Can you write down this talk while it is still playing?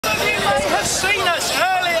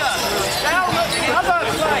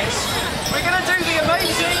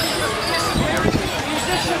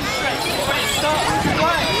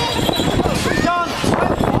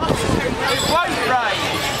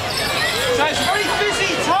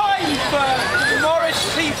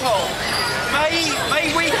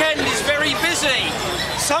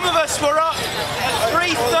Some of us were up at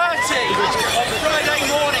 3:30 on Friday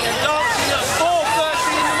morning and dancing at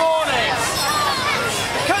 4:30 in the morning.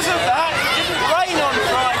 Because of that, it didn't rain on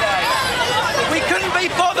Friday. We couldn't be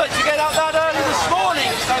bothered to get up that early this morning,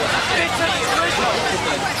 so it was a bit of a drizzle.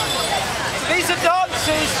 These are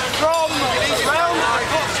dances from around the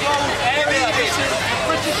Cotswold area. This is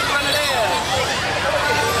British Grenadiers.